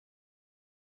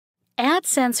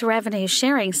Adsense Revenue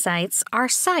Sharing Sites are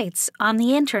sites on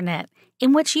the Internet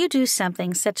in which you do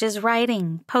something such as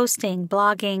writing, posting,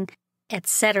 blogging,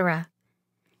 etc.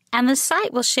 And the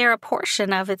site will share a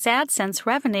portion of its AdSense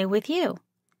revenue with you,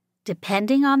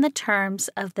 depending on the terms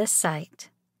of the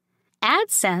site.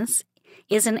 AdSense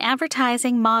is an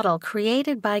advertising model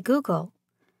created by Google.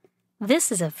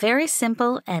 This is a very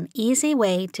simple and easy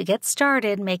way to get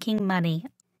started making money.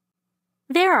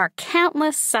 There are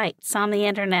countless sites on the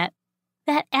Internet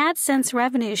that AdSense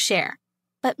revenue share,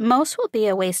 but most will be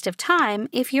a waste of time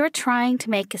if you're trying to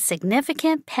make a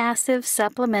significant passive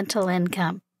supplemental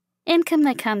income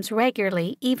that comes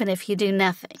regularly even if you do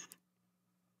nothing.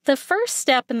 The first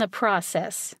step in the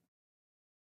process